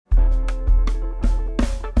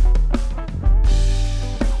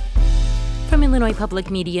Illinois Public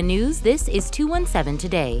Media News, this is 217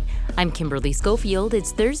 Today. I'm Kimberly Schofield.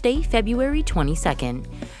 It's Thursday, February 22nd.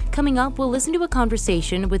 Coming up, we'll listen to a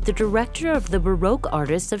conversation with the director of the Baroque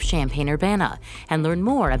Artists of Champaign-Urbana and learn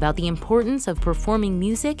more about the importance of performing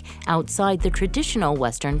music outside the traditional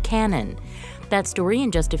Western canon. That story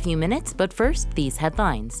in just a few minutes, but first, these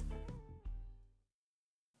headlines.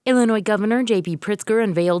 Illinois Governor J.B. Pritzker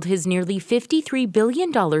unveiled his nearly $53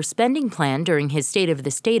 billion spending plan during his State of the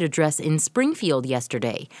State address in Springfield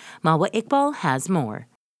yesterday. Mawa Iqbal has more.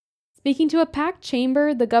 Speaking to a packed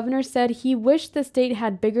chamber, the governor said he wished the state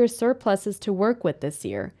had bigger surpluses to work with this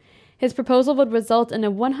year. His proposal would result in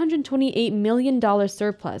a $128 million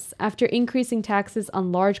surplus after increasing taxes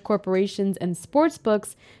on large corporations and sports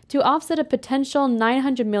books to offset a potential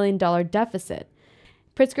 $900 million deficit.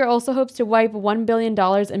 Pritzker also hopes to wipe $1 billion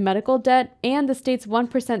in medical debt and the state's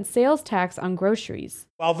 1% sales tax on groceries.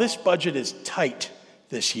 While this budget is tight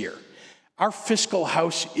this year, our fiscal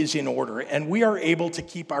house is in order, and we are able to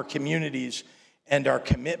keep our communities and our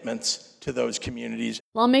commitments to those communities.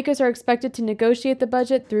 Lawmakers are expected to negotiate the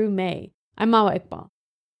budget through May. I'm Mawa Iqbal.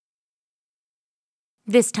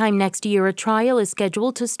 This time next year, a trial is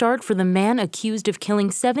scheduled to start for the man accused of killing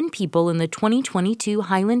 7 people in the 2022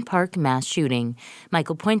 Highland Park mass shooting.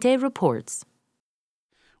 Michael Puente reports.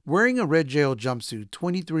 Wearing a red jail jumpsuit,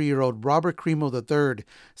 23-year-old Robert Cremo III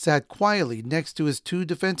sat quietly next to his 2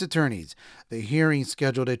 defense attorneys. The hearing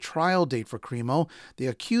scheduled a trial date for Cremo. The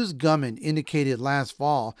accused gunman indicated last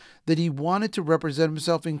fall that he wanted to represent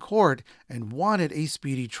himself in court and wanted a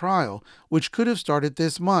speedy trial, which could have started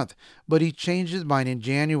this month, but he changed his mind in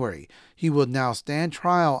January. He will now stand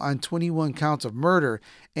trial on 21 counts of murder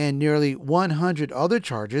and nearly 100 other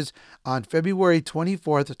charges on February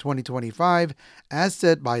 24, 2025, as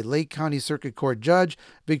set by Lake County Circuit Court Judge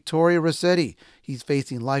Victoria Rossetti. He's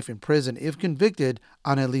facing life in prison if convicted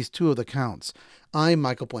on at least 2 of the counts. I'm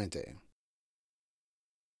Michael Puente.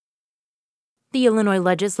 The Illinois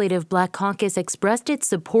Legislative Black Caucus expressed its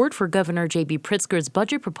support for Governor J.B. Pritzker's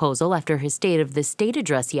budget proposal after his State of the State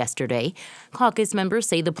address yesterday. Caucus members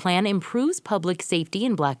say the plan improves public safety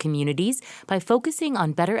in Black communities by focusing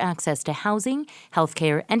on better access to housing, health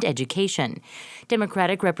care, and education.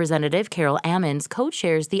 Democratic Representative Carol Ammons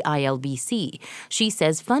co-chairs the ILBC. She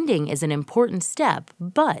says funding is an important step,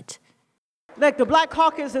 but... Look, the Black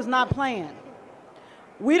Caucus is not playing.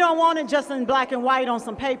 We don't want it just in black and white on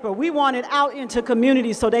some paper. We want it out into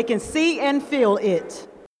communities so they can see and feel it.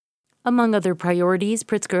 Among other priorities,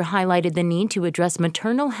 Pritzker highlighted the need to address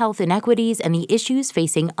maternal health inequities and the issues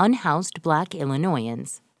facing unhoused Black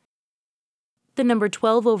Illinoisans. The number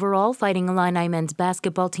 12 overall Fighting Illini men's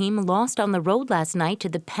basketball team lost on the road last night to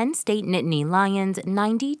the Penn State Nittany Lions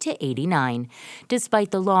 90-89.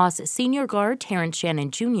 Despite the loss, senior guard Terrence Shannon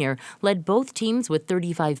Jr. led both teams with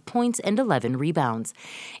 35 points and 11 rebounds.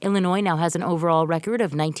 Illinois now has an overall record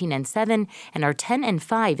of 19-7 and are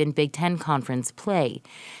 10-5 in Big Ten Conference play.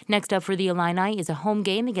 Next up for the Illini is a home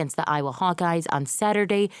game against the Iowa Hawkeyes on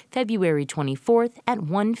Saturday, February 24th at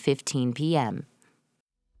 1:15 p.m.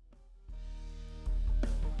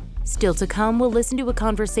 Still to come, we'll listen to a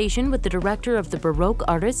conversation with the director of the Baroque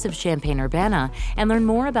Artists of Champaign-Urbana and learn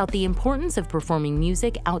more about the importance of performing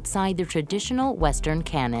music outside the traditional Western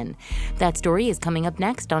canon. That story is coming up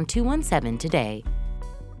next on 217 Today.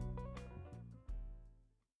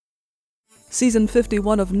 Season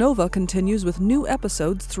 51 of Nova continues with new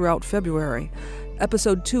episodes throughout February.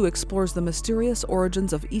 Episode 2 explores the mysterious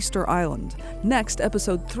origins of Easter Island. Next,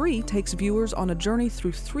 Episode 3 takes viewers on a journey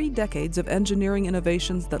through 3 decades of engineering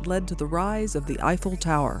innovations that led to the rise of the Eiffel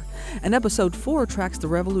Tower. And Episode 4 tracks the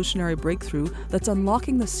revolutionary breakthrough that's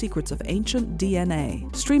unlocking the secrets of ancient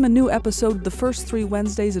DNA. Stream a new episode the first 3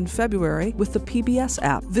 Wednesdays in February with the PBS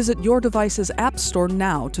app. Visit your device's app store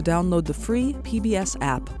now to download the free PBS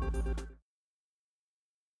app.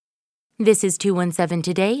 This is 217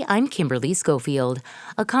 Today. I'm Kimberly Schofield.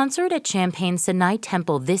 A concert at Champaign's Sinai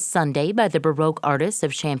Temple this Sunday by the Baroque Artists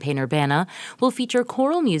of Champaign-Urbana will feature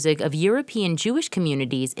choral music of European Jewish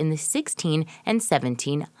communities in the 16 and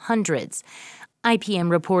 1700s.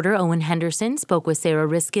 IPM reporter Owen Henderson spoke with Sarah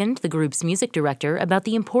Riskind, the group's music director, about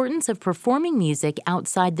the importance of performing music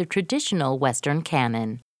outside the traditional Western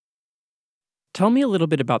canon. Tell me a little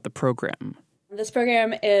bit about the program. This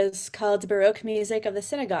program is called Baroque Music of the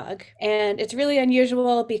Synagogue, and it's really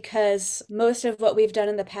unusual because most of what we've done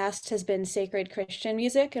in the past has been sacred Christian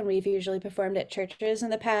music, and we've usually performed at churches in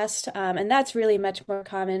the past, and that's really much more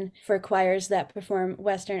common for choirs that perform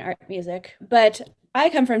Western art music. But I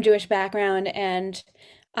come from Jewish background, and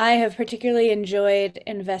I have particularly enjoyed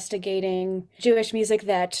investigating Jewish music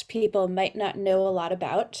that people might not know a lot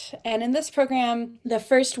about. And in this program, the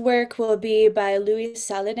first work will be by Louis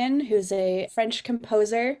Saladin, who's a French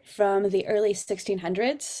composer from the early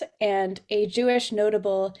 1600s, and a Jewish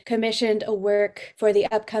notable commissioned a work for the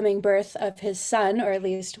upcoming birth of his son, or at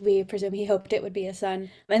least we presume he hoped it would be a son.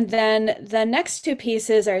 And then the next two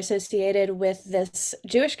pieces are associated with this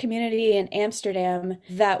Jewish community in Amsterdam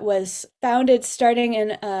that was founded starting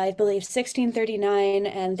in I believe 1639,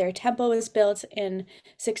 and their temple was built in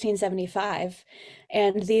 1675.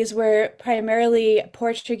 And these were primarily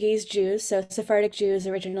Portuguese Jews, so Sephardic Jews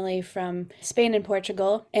originally from Spain and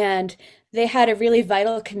Portugal. And they had a really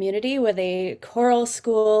vital community with a choral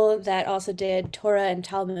school that also did Torah and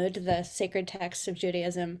Talmud, the sacred texts of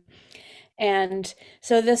Judaism. And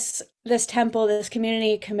so this temple, this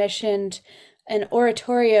community commissioned an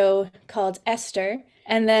oratorio called Esther,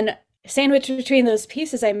 and then sandwiched between those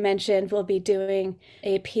pieces I mentioned, we'll be doing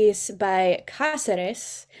a piece by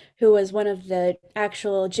Cáceres, who was one of the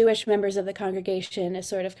actual Jewish members of the congregation, a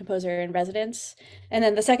sort of composer in residence. And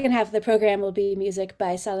then the second half of the program will be music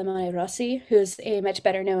by Salomone Rossi, who's a much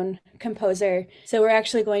better known composer. So we're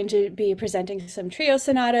actually going to be presenting some trio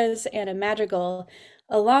sonatas and a madrigal,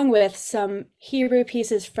 along with some Hebrew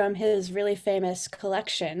pieces from his really famous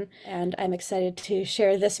collection. And I'm excited to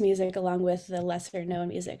share this music along with the lesser known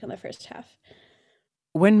music in the first half.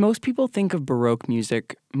 When most people think of Baroque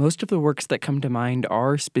music, most of the works that come to mind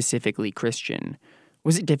are specifically Christian.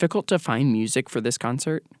 Was it difficult to find music for this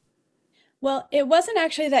concert? Well, it wasn't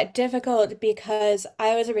actually that difficult because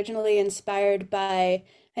I was originally inspired by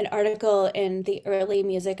an article in the Early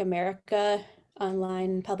Music America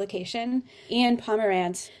online publication. Ian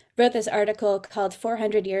Pomerantz wrote this article called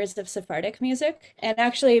 400 Years of Sephardic Music. And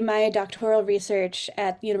actually, my doctoral research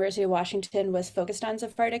at the University of Washington was focused on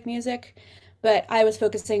Sephardic music, but I was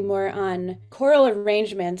focusing more on choral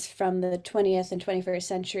arrangements from the 20th and 21st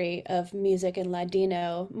century of music in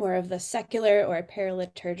Ladino, more of the secular or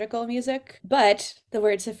paraliturgical music. But the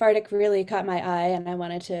word Sephardic really caught my eye, and I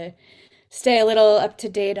wanted to stay a little up to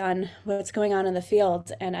date on what's going on in the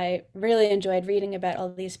field. And I really enjoyed reading about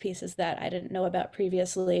all these pieces that I didn't know about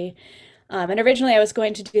previously. And originally I was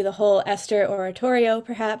going to do the whole Esther oratorio,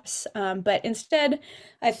 perhaps, but instead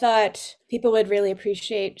I thought people would really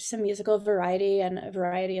appreciate some musical variety and a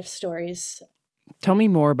variety of stories. Tell me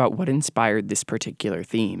more about what inspired this particular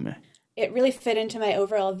theme. It really fit into my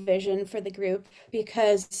overall vision for the group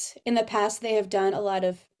because in the past they have done a lot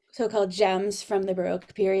of so-called gems from the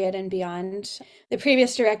Baroque period and beyond. The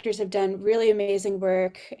previous directors have done really amazing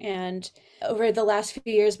work, and over the last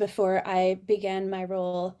few years before I began my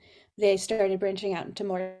role, they started branching out into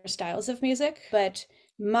more styles of music. But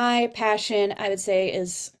my passion, I would say,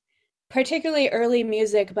 is particularly early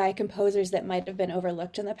music by composers that might have been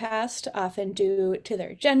overlooked in the past, often due to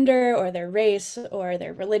their gender or their race or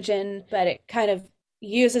their religion, but it kind of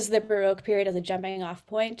uses the Baroque period as a jumping off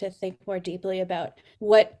point to think more deeply about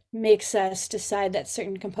what makes us decide that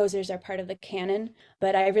certain composers are part of the canon.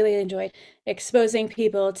 But I really enjoyed exposing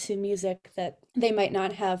people to music that they might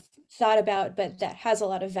not have thought about, but that has a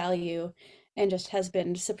lot of value and just has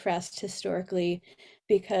been suppressed historically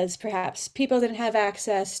because perhaps people didn't have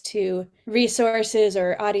access to resources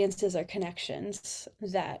or audiences or connections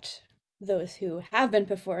that those who have been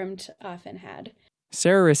performed often had.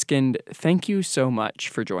 Sarah Riskind, thank you so much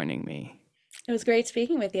for joining me. It was great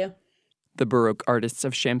speaking with you. The Baroque Artists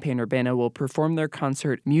of Champaign-Urbana will perform their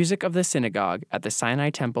concert Music of the Synagogue at the Sinai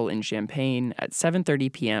Temple in Champaign at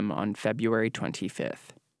 7:30 p.m. on February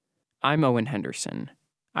 25th. I'm Owen Henderson,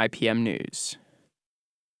 IPM News.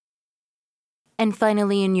 And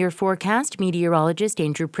finally, in your forecast, meteorologist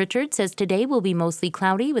Andrew Pritchard says today will be mostly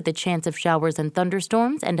cloudy with a chance of showers and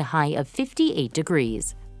thunderstorms and a high of 58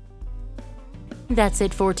 degrees. That's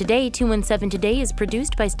it for today. 217 Today is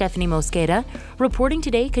produced by Stephanie Mosqueda. Reporting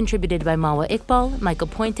today contributed by Mawa Iqbal, Michael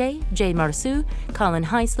Pointe, Jay Marceau, Colin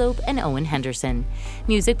Highslope, and Owen Henderson.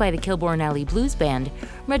 Music by the Kilbourne Alley Blues Band.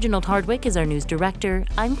 Reginald Hardwick is our news director.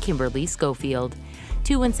 I'm Kimberly Schofield.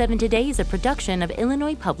 217 Today is a production of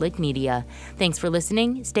Illinois Public Media. Thanks for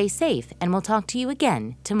listening, stay safe, and we'll talk to you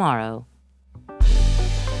again tomorrow.